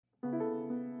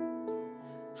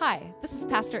Hi, this is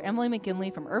Pastor Emily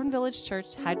McGinley from Urban Village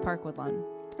Church, Hyde Park, Woodlawn.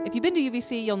 If you've been to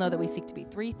UVC, you'll know that we seek to be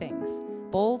three things: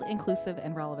 bold, inclusive,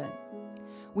 and relevant.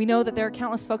 We know that there are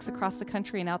countless folks across the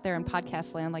country and out there in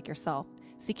podcast land like yourself,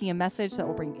 seeking a message that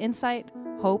will bring insight,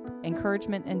 hope,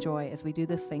 encouragement, and joy as we do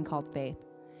this thing called faith.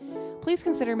 Please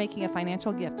consider making a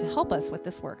financial gift to help us with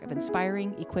this work of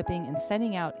inspiring, equipping, and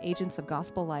sending out agents of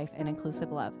gospel life and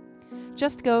inclusive love.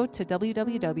 Just go to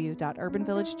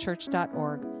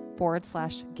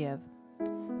www.urbanvillagechurch.org/give.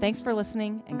 Thanks for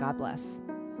listening, and God bless.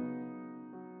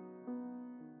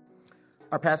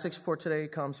 Our passage for today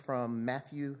comes from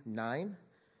Matthew 9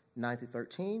 through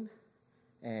 13,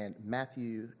 and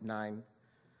Matthew 9,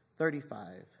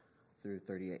 35 through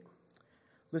 38.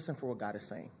 Listen for what God is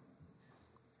saying.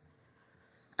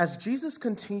 As Jesus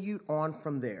continued on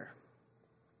from there,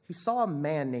 he saw a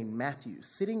man named Matthew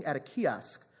sitting at a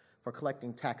kiosk for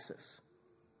collecting taxes.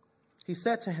 He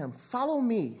said to him, "Follow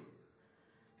me."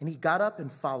 And he got up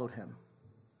and followed him.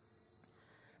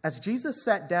 As Jesus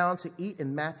sat down to eat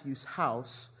in Matthew's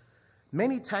house,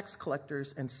 many tax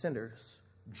collectors and sinners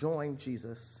joined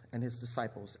Jesus and his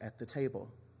disciples at the table.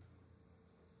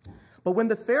 But when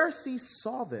the Pharisees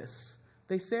saw this,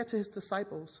 they said to his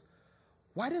disciples,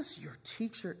 "Why does your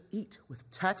teacher eat with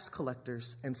tax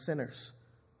collectors and sinners?"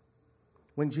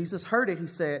 When Jesus heard it, he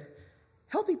said,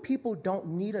 "Healthy people don't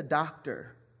need a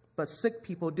doctor, but sick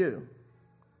people do.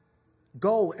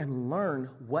 Go and learn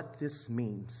what this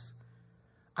means.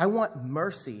 I want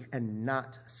mercy and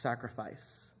not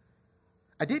sacrifice.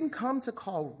 I didn't come to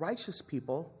call righteous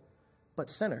people, but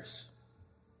sinners."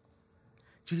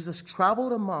 Jesus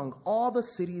traveled among all the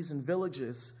cities and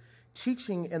villages,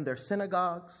 teaching in their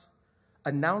synagogues,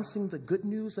 announcing the good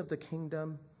news of the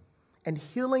kingdom, and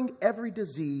healing every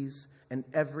disease and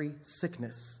every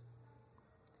sickness.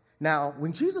 Now,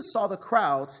 when Jesus saw the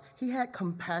crowds, he had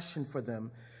compassion for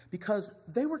them because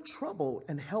they were troubled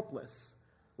and helpless,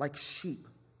 like sheep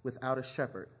without a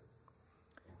shepherd.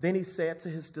 Then he said to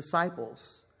his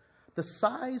disciples, "The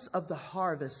size of the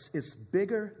harvest is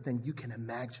bigger than you can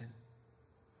imagine,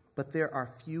 but there are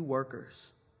few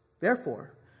workers.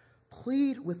 Therefore,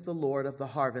 plead with the Lord of the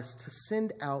harvest to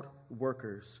send out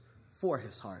workers for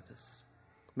his harvest."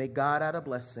 May God add a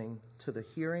blessing to the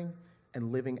hearing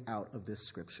and living out of this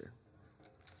scripture.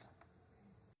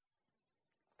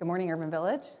 Good morning, Urban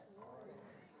Village.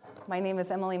 My name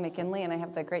is Emily McGinley, and I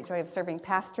have the great joy of serving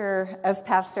as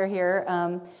pastor here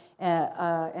and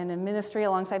in ministry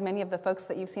alongside many of the folks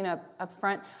that you've seen up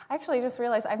front. I actually just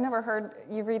realized I've never heard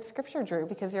you read scripture, Drew,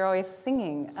 because you're always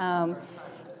singing.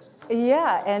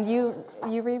 Yeah, and you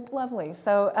read lovely,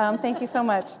 so thank you so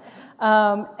much.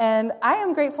 And I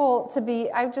am grateful to be.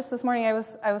 This morning I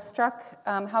was struck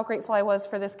how grateful I was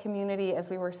for this community as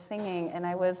we were singing, and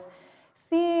I was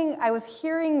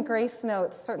hearing grace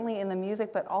notes, certainly in the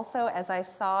music, but also as I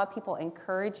saw people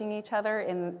encouraging each other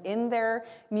in their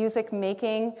music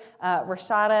making.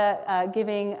 Rashada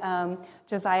giving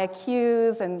Josiah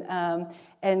cues,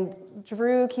 and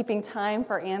Drew keeping time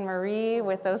for Anne Marie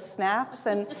with those snaps,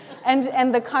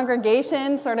 and the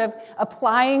congregation sort of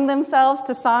applying themselves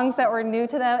to songs that were new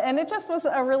to them. And it just was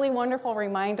a really wonderful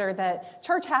reminder that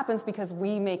church happens because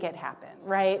we make it happen,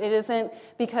 right? It isn't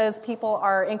because people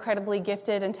are incredibly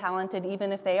gifted and talented,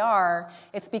 even if they are.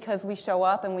 It's because we show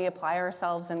up and we apply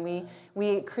ourselves, and we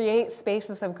create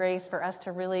spaces of grace for us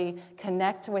to really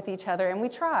connect with each other, and we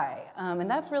try. And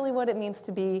that's really what it means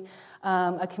to be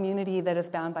a community that is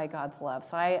bound by God's love.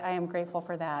 So I am grateful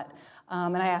for that.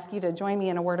 And I ask you to join me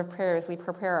in a word of prayer as we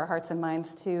prepare our hearts and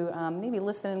minds to maybe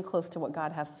listen close to what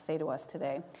God has to say to us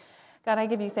today. God, I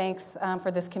give you thanks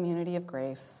for this community of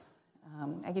grace.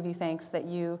 I give you thanks that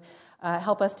you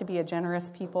help us to be a generous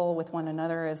people with one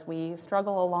another as we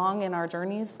struggle along in our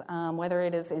journeys, whether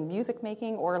it is in music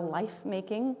making or life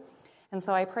making. And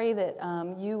so I pray that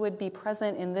you would be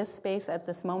present in this space at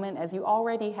this moment, as you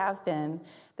already have been,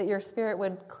 that your Spirit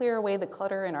would clear away the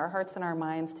clutter in our hearts and our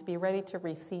minds to be ready to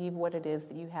receive what it is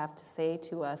that you have to say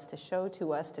to us, to show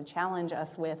to us, to challenge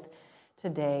us with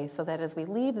today, so that as we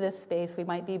leave this space, we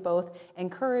might be both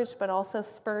encouraged but also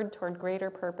spurred toward greater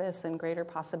purpose and greater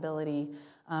possibility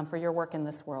for your work in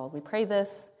this world. We pray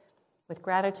this with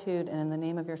gratitude and in the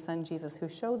name of your Son, Jesus, who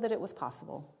showed that it was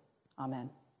possible. Amen.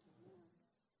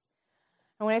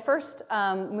 And when I first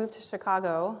moved to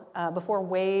Chicago, before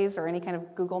Waze or any kind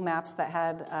of Google Maps that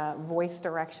had voice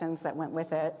directions that went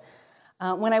with it,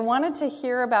 when I wanted to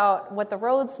hear about what the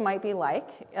roads might be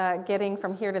like getting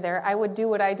from here to there, I would do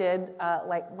what I did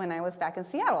like when I was back in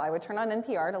Seattle. I would turn on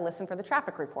NPR to listen for the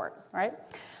traffic report, right?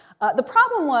 The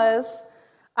problem was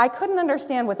I couldn't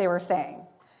understand what they were saying.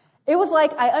 It was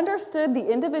like I understood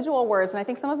the individual words, and I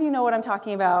think some of you know what I'm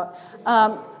talking about.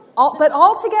 But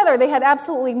all together, they had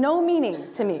absolutely no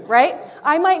meaning to me, right?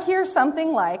 I might hear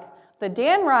something like, the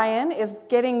Dan Ryan is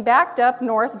getting backed up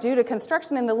north due to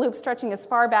construction in the loop stretching as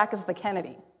far back as the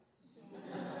Kennedy.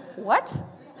 What?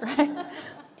 Right?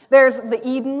 There's the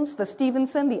Edens, the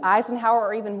Stevenson, the Eisenhower,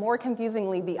 or even more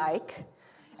confusingly, the Ike.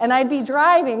 And I'd be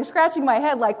driving, scratching my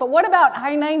head like, but what about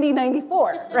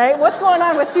I-90-94, right? What's going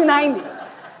on with 290?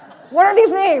 What are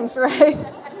these names, right?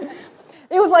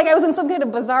 It was like I was in some kind of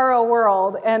bizarro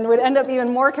world and would end up even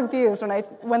more confused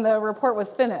when the report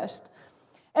was finished.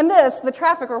 And this, the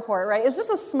traffic report, right, is just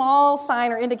a small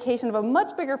sign or indication of a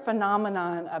much bigger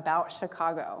phenomenon about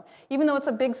Chicago. Even though it's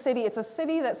a big city, it's a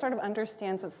city that sort of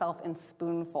understands itself in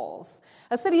spoonfuls.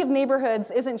 A city of neighborhoods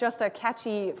isn't just a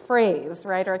catchy phrase,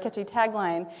 right, or a catchy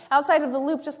tagline. Outside of the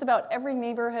loop, just about every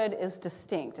neighborhood is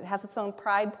distinct. It has its own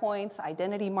pride points,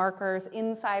 identity markers,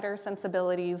 insider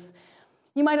sensibilities.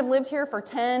 You might have lived here for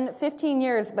 10, 15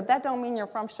 years, but that don't mean you're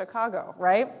from Chicago,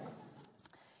 right?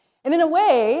 And in a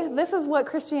way, this is what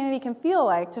Christianity can feel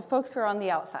like to folks who are on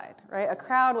the outside, right? A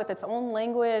crowd with its own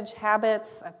language,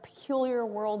 habits, a peculiar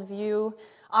worldview,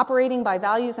 operating by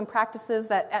values and practices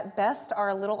that at best are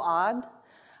a little odd.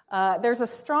 There's a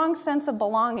strong sense of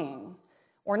belonging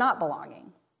or not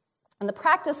belonging. And the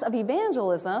practice of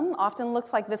evangelism often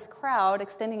looks like this crowd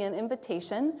extending an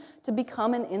invitation to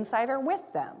become an insider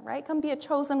with them, right? Come be a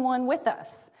chosen one with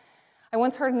us. I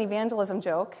once heard an evangelism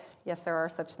joke. Yes, there are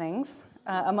such things.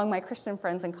 Among my Christian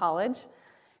friends in college.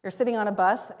 You're sitting on a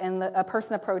bus and a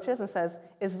person approaches and says,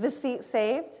 "Is this seat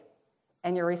saved?"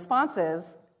 And your response is,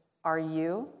 "Are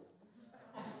you?"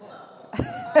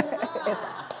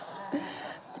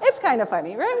 It's kind of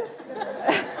funny, right?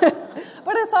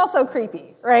 But it's also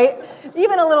creepy, right?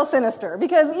 Even a little sinister,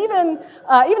 because even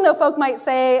though folk might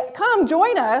say, "Come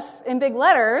join us" in big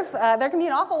letters, there can be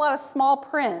an awful lot of small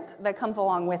print that comes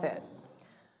along with it.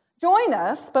 Join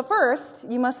us, but first,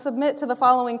 you must submit to the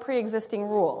following pre-existing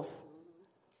rules.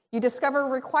 You discover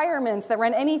requirements that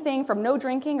run anything from no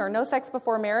drinking or no sex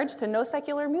before marriage to no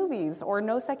secular movies or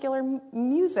no secular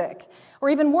music. Or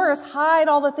even worse, hide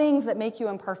all the things that make you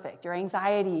imperfect, your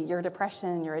anxiety, your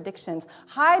depression, your addictions.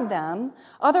 Hide them,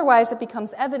 otherwise it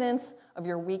becomes evidence of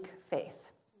your weak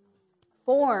faith.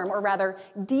 Form, or rather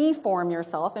deform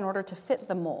yourself in order to fit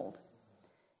the mold.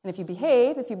 And if you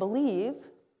behave, if you believe,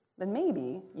 then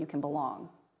maybe you can belong.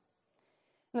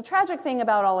 And the tragic thing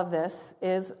about all of this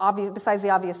is, besides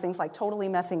the obvious things like totally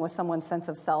messing with someone's sense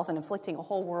of self and inflicting a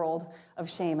whole world of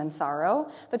shame and sorrow,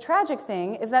 the tragic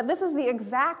thing is that this is the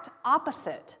exact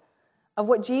opposite of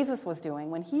what Jesus was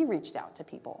doing when he reached out to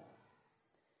people.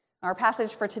 Our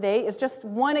passage for today is just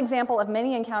one example of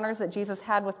many encounters that Jesus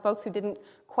had with folks who didn't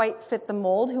quite fit the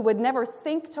mold, who would never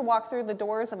think to walk through the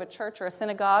doors of a church or a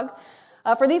synagogue.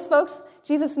 For these folks,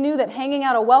 Jesus knew that hanging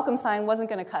out a welcome sign wasn't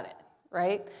going to cut it,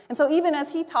 right? And so even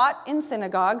as he taught in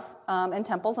synagogues and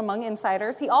temples among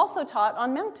insiders, he also taught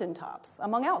on mountaintops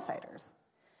among outsiders.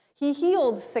 He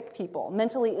healed sick people,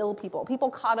 mentally ill people, people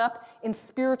caught up in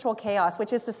spiritual chaos,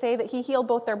 which is to say that he healed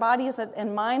both their bodies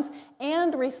and minds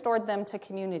and restored them to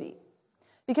community.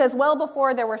 Because well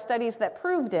before there were studies that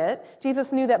proved it,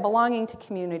 Jesus knew that belonging to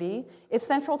community is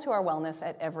central to our wellness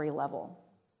at every level.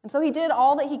 And so he did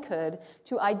all that he could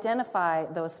to identify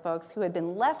those folks who had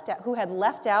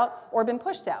left out or been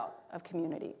pushed out of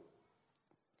community.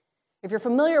 If you're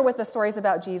familiar with the stories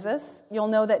about Jesus, you'll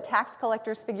know that tax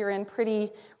collectors figure in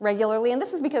pretty regularly, and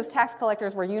this is because tax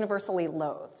collectors were universally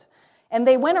loathed. And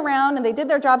they went around and they did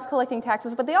their jobs collecting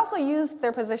taxes, but they also used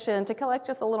their position to collect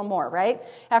just a little more, right?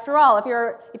 After all,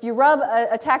 if you rub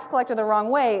a tax collector the wrong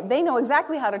way, they know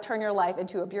exactly how to turn your life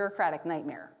into a bureaucratic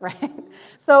nightmare, right?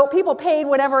 So people paid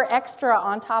whatever extra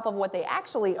on top of what they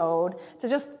actually owed to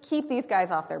just keep these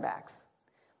guys off their backs.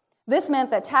 This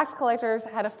meant that tax collectors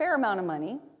had a fair amount of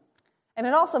money, and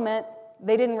it also meant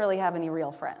they didn't really have any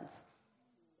real friends.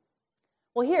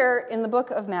 Well, here in the book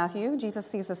of Matthew, Jesus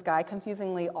sees this guy,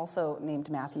 confusingly also named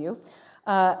Matthew.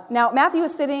 Now, Matthew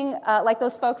is sitting like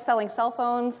those folks selling cell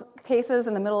phones cases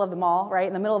in the middle of the mall, right?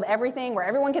 In the middle of everything where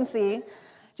everyone can see.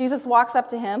 Jesus walks up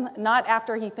to him, not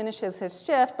after he finishes his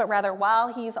shift, but rather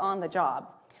while he's on the job.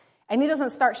 And he doesn't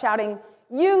start shouting,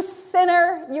 "You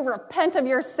sinner, you repent of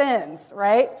your sins,"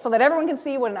 right? So that everyone can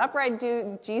see what an upright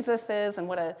dude Jesus is and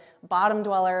what a bottom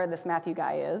dweller this Matthew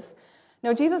guy is.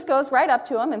 No, Jesus goes right up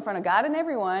to him in front of God and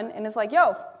everyone and is like,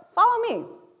 "Yo, follow me."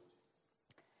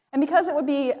 And because it would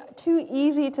be too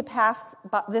easy to pass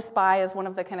this by as one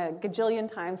of the kind of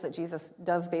gajillion times that Jesus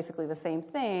does basically the same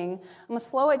thing, I'm going to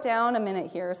slow it down a minute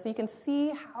here so you can see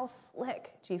how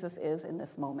slick Jesus is in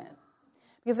this moment.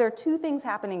 Because there are two things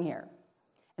happening here.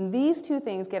 And these two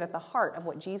things get at the heart of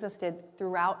what Jesus did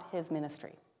throughout his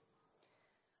ministry.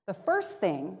 The first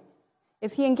thing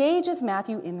is he engages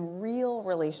Matthew in real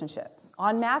relationship,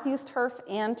 on Matthew's turf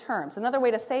and terms. Another way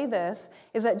to say this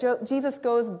is that Jesus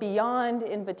goes beyond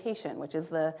invitation, which is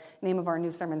the name of our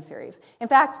new sermon series. In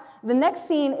fact, the next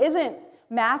scene isn't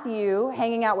Matthew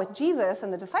hanging out with Jesus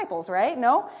and the disciples, right?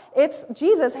 No, it's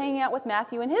Jesus hanging out with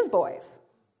Matthew and his boys.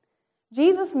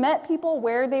 Jesus met people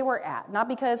where they were at, not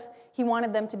because he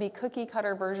wanted them to be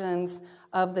cookie-cutter versions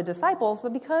of the disciples,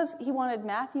 but because he wanted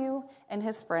Matthew and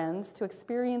his friends to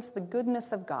experience the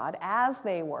goodness of God as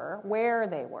they were, where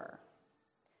they were.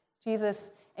 Jesus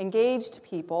engaged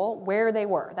people where they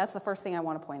were. That's the first thing I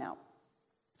want to point out.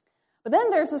 But then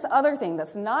there's this other thing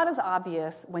that's not as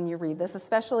obvious when you read this,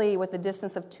 especially with the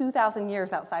distance of 2,000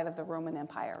 years outside of the Roman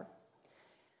Empire.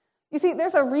 You see,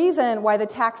 there's a reason why the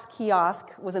tax kiosk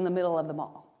was in the middle of the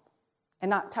mall and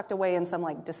not tucked away in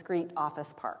some discreet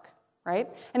office park, right?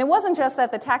 And it wasn't just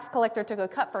that the tax collector took a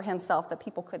cut for himself that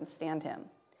people couldn't stand him.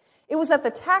 It was that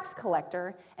the tax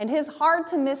collector and his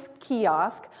hard-to-miss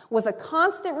kiosk was a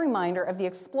constant reminder of the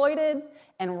exploited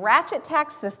and ratchet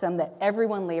tax system that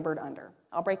everyone labored under.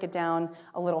 I'll break it down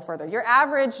a little further. Your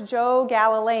average Joe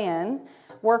Galilean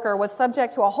worker was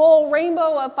subject to a whole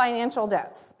rainbow of financial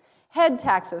debts. Head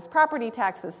taxes, property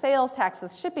taxes, sales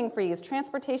taxes, shipping fees,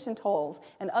 transportation tolls,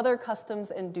 and other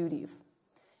customs and duties.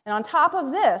 And on top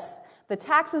of this, the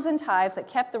taxes and tithes that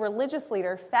kept the religious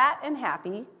leader fat and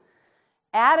happy,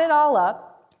 add it all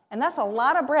up, and that's a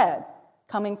lot of bread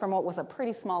coming from what was a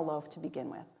pretty small loaf to begin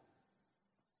with.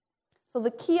 So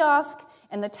the kiosk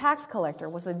and the tax collector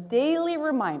was a daily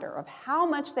reminder of how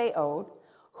much they owed,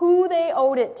 who they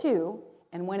owed it to,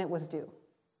 and when it was due.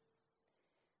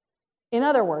 In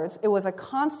other words, it was a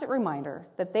constant reminder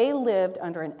that they lived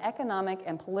under an economic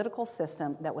and political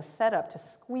system that was set up to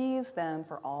squeeze them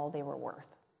for all they were worth.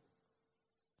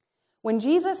 When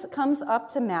Jesus comes up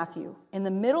to Matthew in the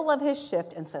middle of his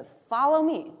shift and says, "Follow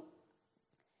me,"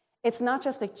 it's not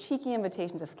just a cheeky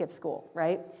invitation to skip school,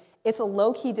 right? It's a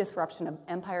low-key disruption of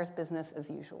empire's business as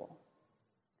usual.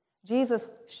 Jesus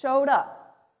showed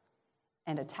up,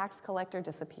 and a tax collector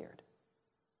disappeared.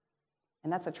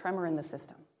 And that's a tremor in the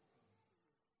system.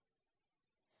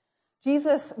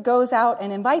 Jesus goes out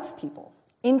and invites people,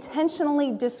 intentionally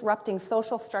disrupting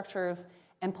social structures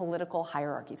and political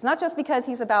hierarchies. Not just because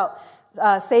he's about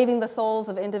saving the souls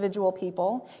of individual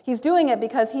people. He's doing it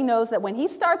because he knows that when he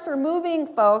starts removing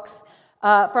folks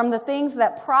from the things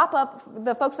that prop up,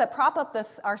 the folks that prop up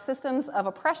our systems of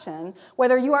oppression,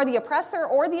 whether you are the oppressor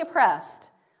or the oppressed,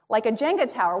 like a Jenga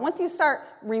tower, once you start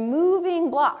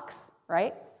removing blocks,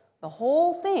 right, the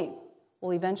whole thing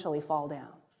will eventually fall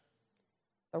down.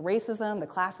 The racism, the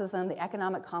classism, the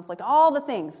economic conflict, all the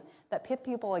things that pit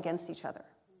people against each other.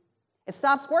 It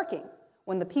stops working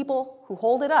when the people who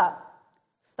hold it up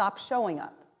stop showing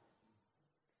up.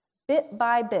 Bit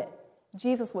by bit,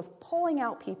 Jesus was pulling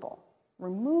out people,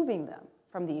 removing them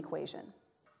from the equation.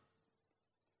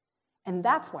 And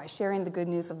that's why sharing the good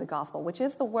news of the gospel, which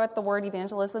is what the word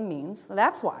evangelism means,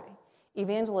 that's why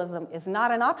evangelism is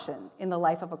not an option in the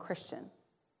life of a Christian.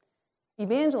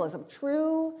 Evangelism,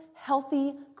 true,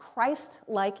 healthy,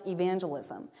 Christ-like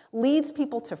evangelism, leads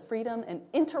people to freedom and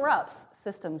interrupts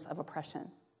systems of oppression.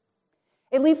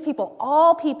 It leads people,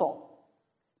 all people,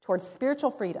 towards spiritual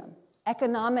freedom,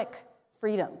 economic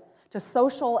freedom, to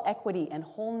social equity and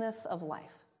wholeness of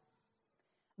life.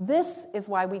 This is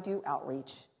why we do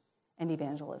outreach and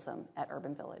evangelism at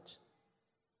Urban Village.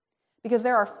 Because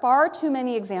there are far too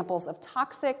many examples of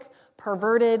toxic,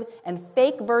 perverted, and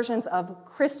fake versions of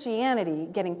Christianity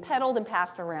getting peddled and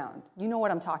passed around. You know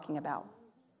what I'm talking about.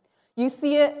 You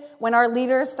see it when our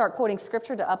leaders start quoting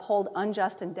scripture to uphold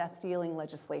unjust and death-dealing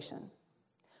legislation.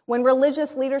 When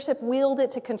religious leadership wield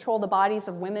it to control the bodies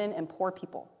of women and poor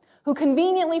people, who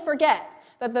conveniently forget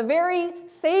that the very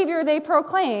Savior they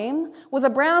proclaim was a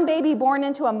brown baby born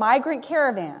into a migrant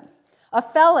caravan, a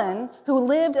felon who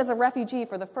lived as a refugee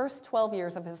for the first 12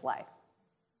 years of his life.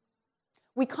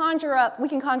 We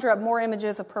can conjure up more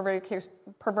images of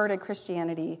perverted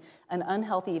Christianity and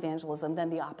unhealthy evangelism than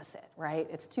the opposite, right?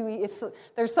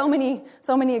 There's so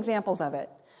many examples of it.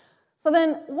 So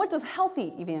then, what does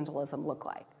healthy evangelism look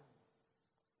like?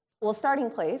 Well, a starting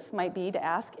place might be to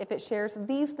ask if it shares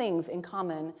these things in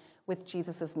common with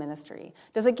Jesus' ministry.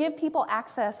 Does it give people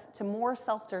access to more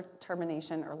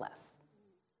self-determination or less?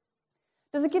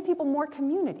 Does it give people more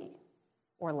community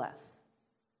or less?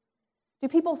 Do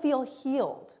people feel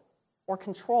healed or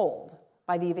controlled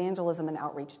by the evangelism and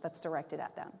outreach that's directed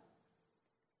at them?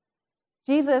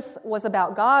 Jesus was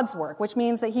about God's work, which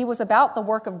means that he was about the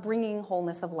work of bringing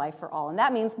wholeness of life for all. And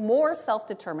that means more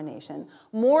self-determination,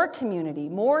 more community,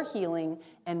 more healing,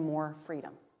 and more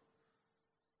freedom.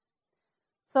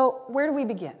 So where do we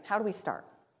begin? How do we start?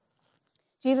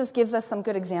 Jesus gives us some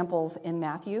good examples in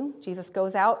Matthew. Jesus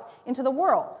goes out into the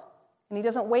world, and he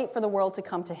doesn't wait for the world to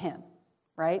come to him,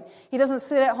 right? He doesn't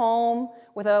sit at home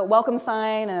with a welcome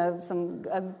sign,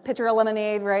 a pitcher of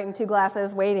lemonade, right, and 2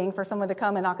 glasses waiting for someone to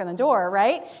come and knock on the door,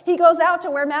 right? He goes out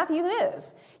to where Matthew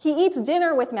is. He eats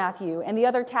dinner with Matthew and the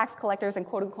other tax collectors and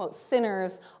quote-unquote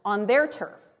sinners on their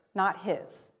turf, not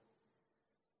his.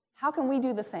 How can we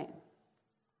do the same?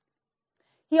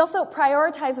 He also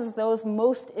prioritizes those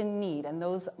most in need and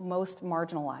those most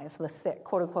marginalized, the sick,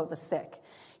 quote-unquote the sick.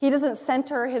 He doesn't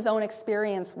center his own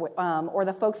experience or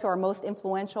the folks who are most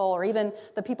influential or even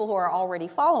the people who are already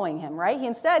following him, right?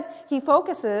 Instead, he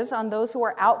focuses on those who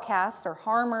are outcasts or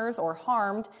harmers or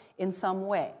harmed in some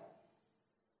way.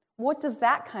 What does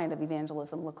that kind of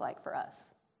evangelism look like for us?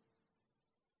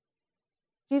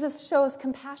 Jesus shows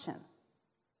compassion.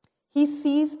 He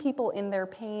sees people in their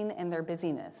pain and their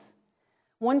busyness.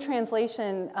 One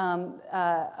translation of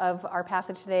our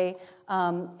passage today,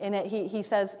 in it, he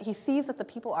says he sees that the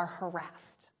people are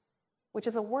harassed, which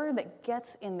is a word that gets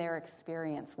in their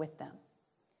experience with them.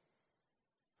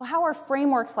 So how are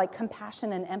frameworks like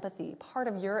compassion and empathy part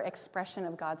of your expression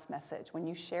of God's message when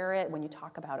you share it, when you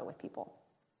talk about it with people?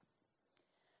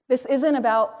 This isn't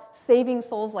about saving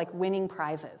souls like winning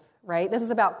prizes, right? This is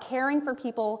about caring for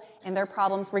people and their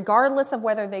problems regardless of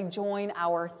whether they join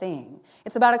our thing.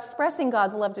 It's about expressing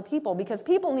God's love to people because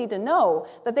people need to know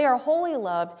that they are wholly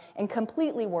loved and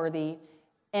completely worthy.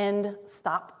 End,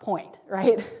 stop, point,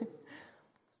 right?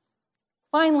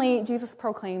 Finally, Jesus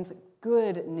proclaims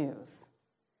good news.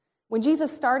 When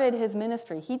Jesus started his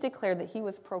ministry, he declared that he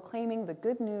was proclaiming the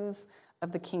good news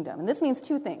of the kingdom. And this means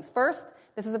 2 things. First,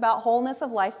 this is about wholeness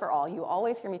of life for all. You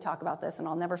always hear me talk about this, and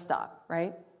I'll never stop,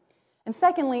 right? And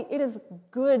secondly, it is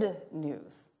good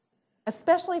news,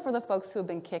 especially for the folks who have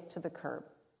been kicked to the curb.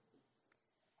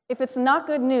 If it's not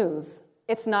good news,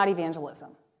 it's not evangelism.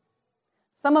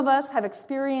 Some of us have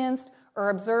experienced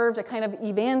or observed a kind of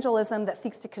evangelism that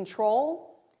seeks to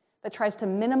control, that tries to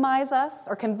minimize us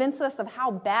or convince us of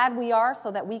how bad we are so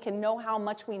that we can know how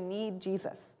much we need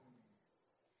Jesus.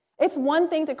 It's one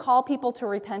thing to call people to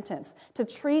repentance, to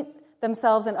treat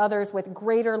themselves and others with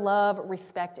greater love,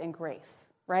 respect, and grace.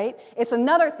 Right? It's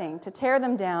another thing to tear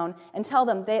them down and tell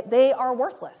them that they are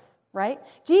worthless, right?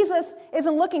 Jesus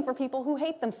isn't looking for people who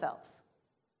hate themselves.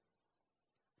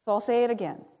 So I'll say it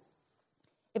again.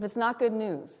 If it's not good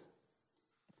news,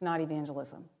 it's not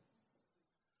evangelism.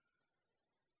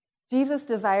 Jesus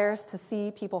desires to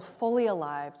see people fully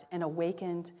alive and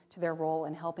awakened to their role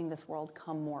in helping this world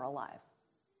come more alive.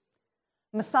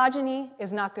 Misogyny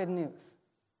is not good news.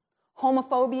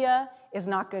 Homophobia is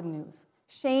not good news.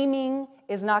 Shaming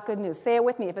is not good news. Say it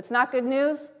with me. If it's not good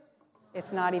news,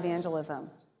 it's not evangelism.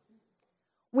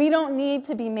 We don't need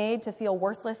to be made to feel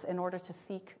worthless in order to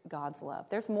seek God's love.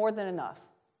 There's more than enough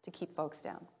to keep folks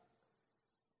down.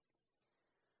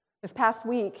 This past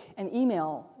week, an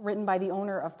email written by the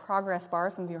owner of Progress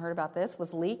Bar, some of you heard about this,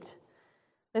 was leaked.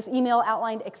 This email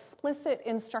outlined explicit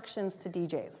instructions to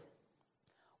DJs.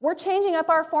 We're changing up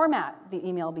our format, the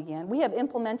email began. We have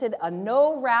implemented a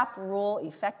no-rap rule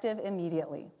effective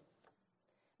immediately.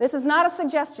 This is not a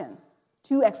suggestion.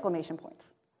 2 exclamation points.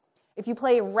 If you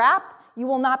play rap, you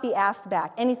will not be asked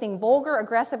back. Anything vulgar,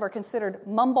 aggressive, or considered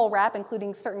mumble rap,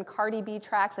 including certain Cardi B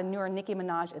tracks and newer Nicki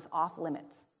Minaj, is off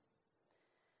limits.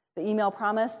 The email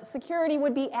promised security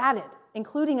would be added,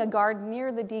 including a guard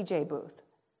near the DJ booth.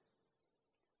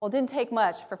 Well, it didn't take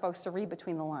much for folks to read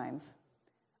between the lines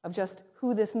of just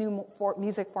who this new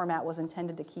music format was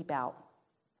intended to keep out.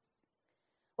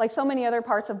 Like so many other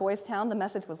parts of Boys Town, the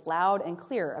message was loud and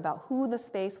clear about who the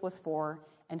space was for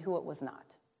and who it was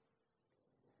not.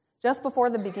 Just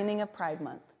before the beginning of Pride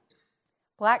Month,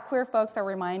 Black queer folks are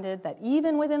reminded that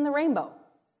even within the rainbow,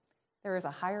 there is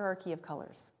a hierarchy of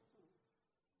colors.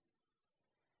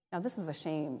 Now, this is a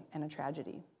shame and a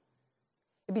tragedy.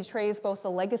 It betrays both the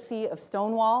legacy of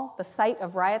Stonewall, the site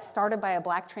of riots started by a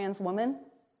Black trans woman,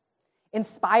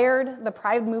 inspired the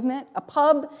Pride movement, a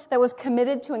pub that was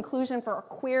committed to inclusion for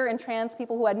queer and trans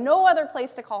people who had no other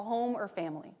place to call home or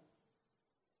family.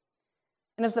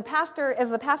 And as the pastors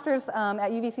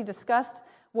at UVC discussed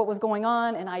what was going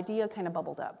on, an idea kind of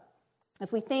bubbled up.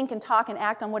 As we think and talk and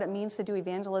act on what it means to do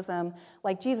evangelism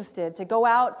like Jesus did, to go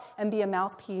out and be a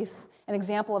mouthpiece, an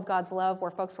example of God's love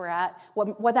where folks were at,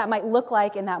 what that might look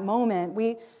like in that moment,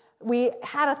 we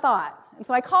had a thought. And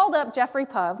so I called up Jeffrey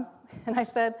Pub, and I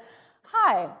said,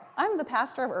 Hi, I'm the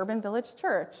pastor of Urban Village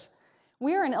Church.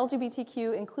 We are an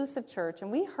LGBTQ inclusive church,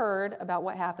 and we heard about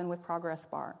what happened with Progress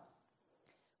Bar.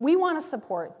 We want to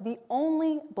support the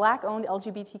only Black-owned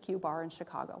LGBTQ bar in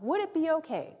Chicago. Would it be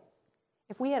okay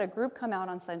if we had a group come out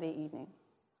on Sunday evening?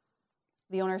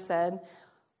 The owner said,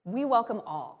 we welcome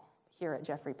all here at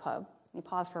Jeffrey Pub. He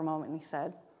paused for a moment and he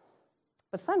said,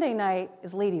 but Sunday night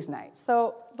is ladies' night,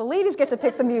 so the ladies get to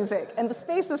pick the music, and the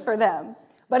space is for them,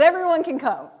 but everyone can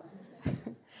come.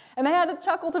 And I had to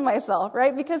chuckle to myself,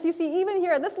 right? Because you see, even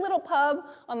here at this little pub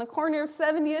on the corner of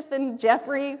 70th and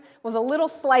Jeffrey was a little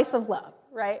slice of love,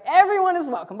 right? Everyone is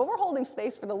welcome, but we're holding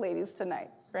space for the ladies tonight,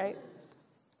 right?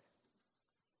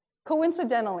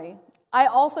 Coincidentally, I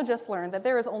also just learned that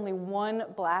there is only one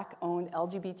Black-owned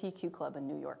LGBTQ club in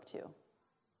New York, too.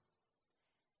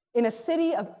 In a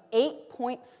city of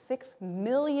 8.6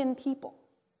 million people,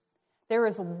 there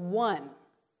is one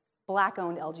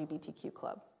Black-owned LGBTQ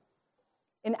club.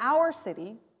 In our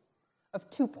city of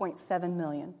 2.7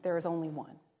 million, there is only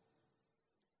one.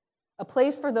 A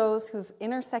place for those whose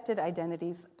intersected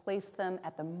identities place them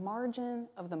at the margin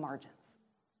of the margins.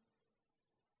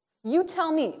 You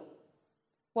tell me,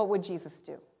 what would Jesus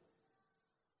do?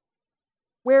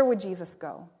 Where would Jesus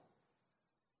go?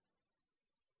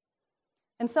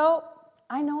 And so,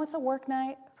 I know it's a work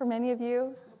night for many of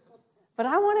you, but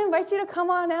I want to invite you to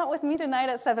come on out with me tonight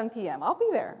at 7 p.m. I'll be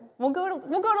there. We'll go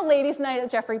to ladies' night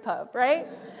at Jeffrey Pub, right?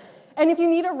 And if you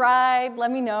need a ride, let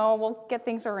me know. We'll get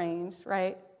things arranged,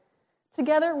 right?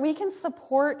 Together, we can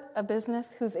support a business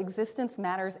whose existence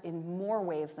matters in more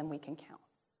ways than we can count.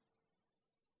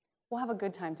 We'll have a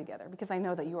good time together because I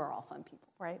know that you are all fun people,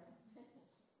 right?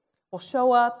 We'll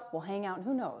show up, we'll hang out, and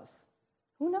who knows?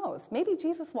 Who knows? Maybe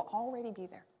Jesus will already be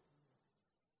there.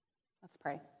 Let's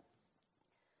pray.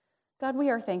 God,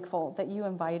 we are thankful that you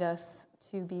invite us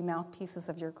to be mouthpieces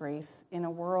of your grace in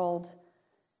a world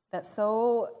that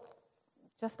so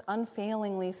just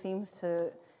unfailingly seems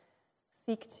to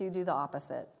seek to do the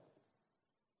opposite.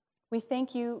 We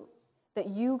thank you that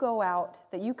you go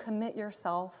out, that you commit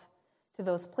yourself to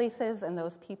those places and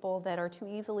those people that are too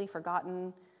easily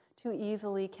forgotten, too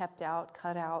easily kept out,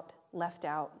 cut out, left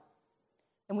out.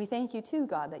 And we thank you too,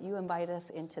 God, that you invite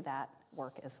us into that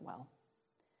work as well.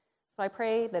 So I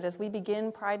pray that as we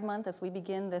begin Pride Month, as we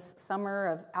begin this summer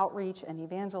of outreach and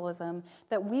evangelism,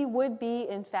 that we would be,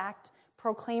 in fact,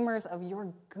 proclaimers of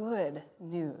your good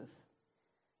news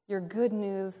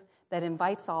that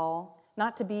invites all,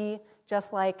 not to be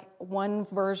just like one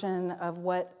version of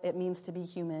what it means to be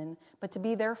human, but to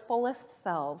be their fullest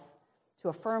selves, to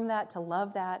affirm that, to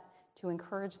love that, to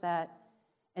encourage that,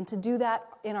 and to do that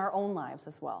in our own lives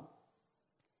as well.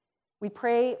 We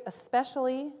pray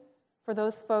especially for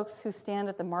those folks who stand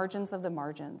at the margins of the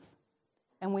margins.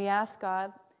 And we ask,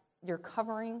 God, your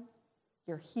covering,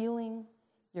 your healing,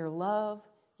 your love,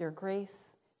 your grace,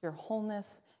 your wholeness,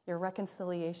 your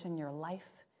reconciliation, your life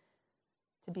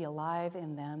to be alive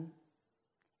in them.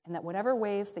 And that whatever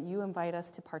ways that you invite us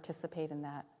to participate in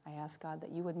that, I ask, God,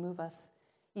 that you would move us,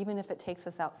 even if it takes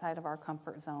us outside of our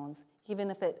comfort zones, even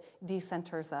if it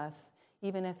decenters us,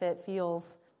 even if it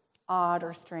feels odd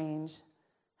or strange.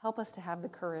 Help us to have the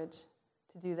courage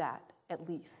to do that, at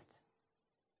least.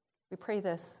 We pray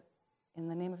this in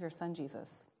the name of your Son, Jesus.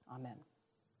 Amen.